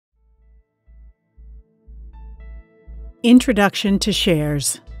Introduction to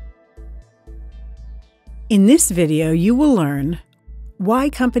Shares. In this video, you will learn why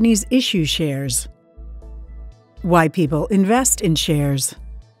companies issue shares, why people invest in shares,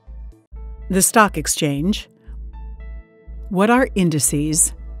 the stock exchange, what are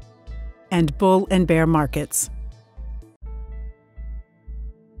indices, and bull and bear markets.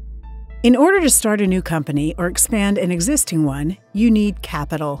 In order to start a new company or expand an existing one, you need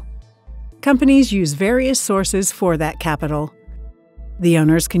capital. Companies use various sources for that capital. The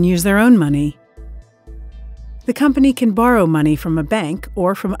owners can use their own money. The company can borrow money from a bank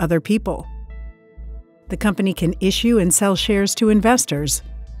or from other people. The company can issue and sell shares to investors.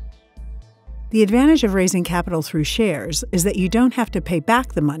 The advantage of raising capital through shares is that you don't have to pay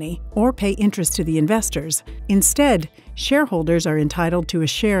back the money or pay interest to the investors. Instead, shareholders are entitled to a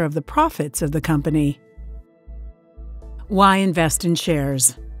share of the profits of the company. Why invest in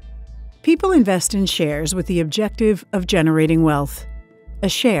shares? People invest in shares with the objective of generating wealth. A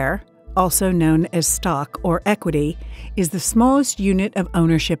share, also known as stock or equity, is the smallest unit of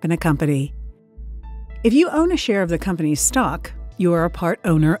ownership in a company. If you own a share of the company's stock, you are a part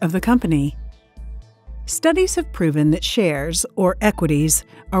owner of the company. Studies have proven that shares, or equities,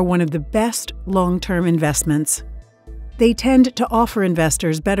 are one of the best long-term investments. They tend to offer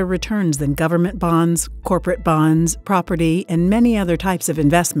investors better returns than government bonds, corporate bonds, property, and many other types of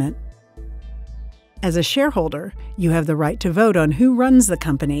investment. As a shareholder, you have the right to vote on who runs the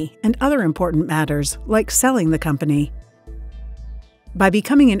company and other important matters, like selling the company. By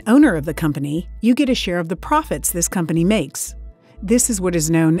becoming an owner of the company, you get a share of the profits this company makes. This is what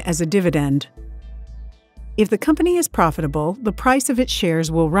is known as a dividend. If the company is profitable, the price of its shares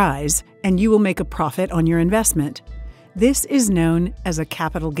will rise, and you will make a profit on your investment. This is known as a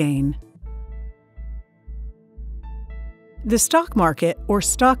capital gain. The stock market, or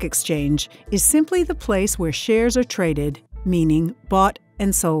stock exchange, is simply the place where shares are traded, meaning bought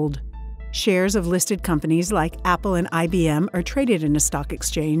and sold. Shares of listed companies like Apple and IBM are traded in a stock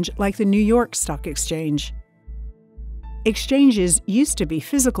exchange like the New York Stock Exchange. Exchanges used to be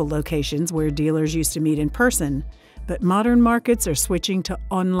physical locations where dealers used to meet in person, but modern markets are switching to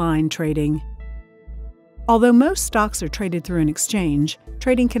online trading. Although most stocks are traded through an exchange,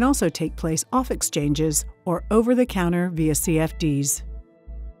 trading can also take place off exchanges or over-the-counter via CFDs.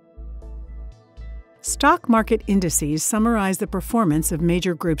 Stock market indices summarize the performance of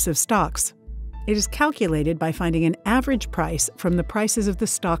major groups of stocks. It is calculated by finding an average price from the prices of the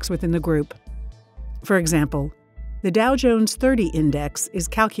stocks within the group. For example, the Dow Jones 30 Index is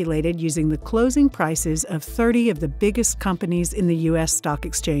calculated using the closing prices of 30 of the biggest companies in the U.S. stock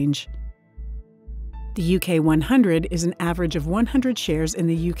exchange. The UK 100 is an average of 100 shares in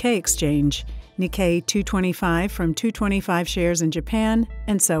the UK exchange, Nikkei 225 from 225 shares in Japan,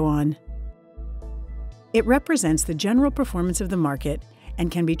 and so on. It represents the general performance of the market and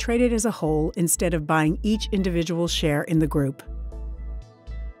can be traded as a whole instead of buying each individual share in the group.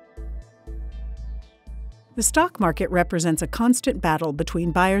 The stock market represents a constant battle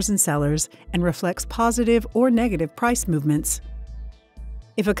between buyers and sellers and reflects positive or negative price movements.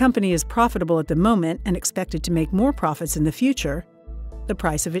 If a company is profitable at the moment and expected to make more profits in the future, the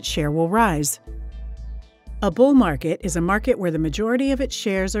price of its share will rise. A bull market is a market where the majority of its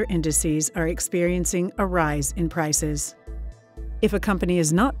shares or indices are experiencing a rise in prices. If a company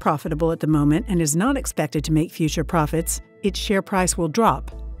is not profitable at the moment and is not expected to make future profits, its share price will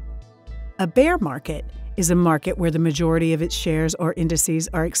drop. A bear market is a market where the majority of its shares or indices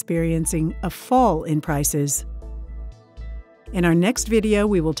are experiencing a fall in prices. In our next video,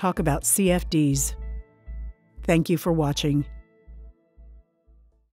 we will talk about CFDs. Thank you for watching.